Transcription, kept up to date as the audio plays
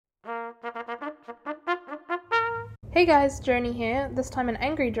Hey guys, Journey here, this time an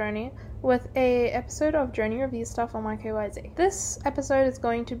angry Journey, with a episode of Journey Review Stuff on my KYZ. This episode is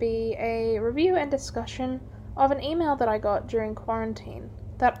going to be a review and discussion of an email that I got during quarantine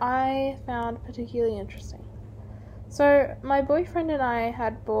that I found particularly interesting. So, my boyfriend and I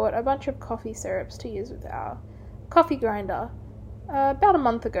had bought a bunch of coffee syrups to use with our coffee grinder about a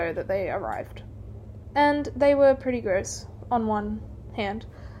month ago that they arrived. And they were pretty gross on one hand,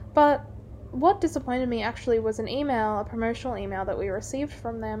 but what disappointed me actually was a promotional email that we received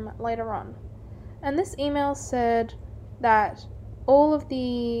from them later on. And this email said that all of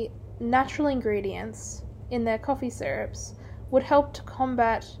the natural ingredients in their coffee syrups would help to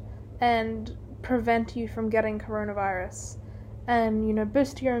combat and prevent you from getting coronavirus and,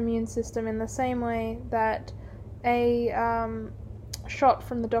 boost your immune system in the same way that a shot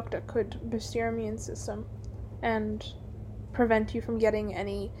from the doctor could boost your immune system and prevent you from getting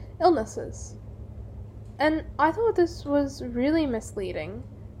any illnesses. And I thought this was really misleading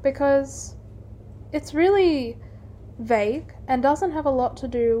because it's really vague and doesn't have a lot to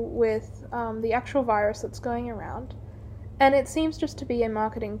do with the actual virus that's going around, and it seems just to be a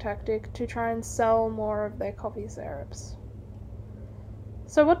marketing tactic to try and sell more of their coffee syrups.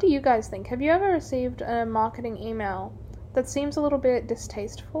 So what do you guys think? Have you ever received a marketing email that seems a little bit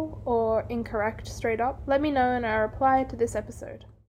distasteful or incorrect straight up? Let me know in a reply to this episode.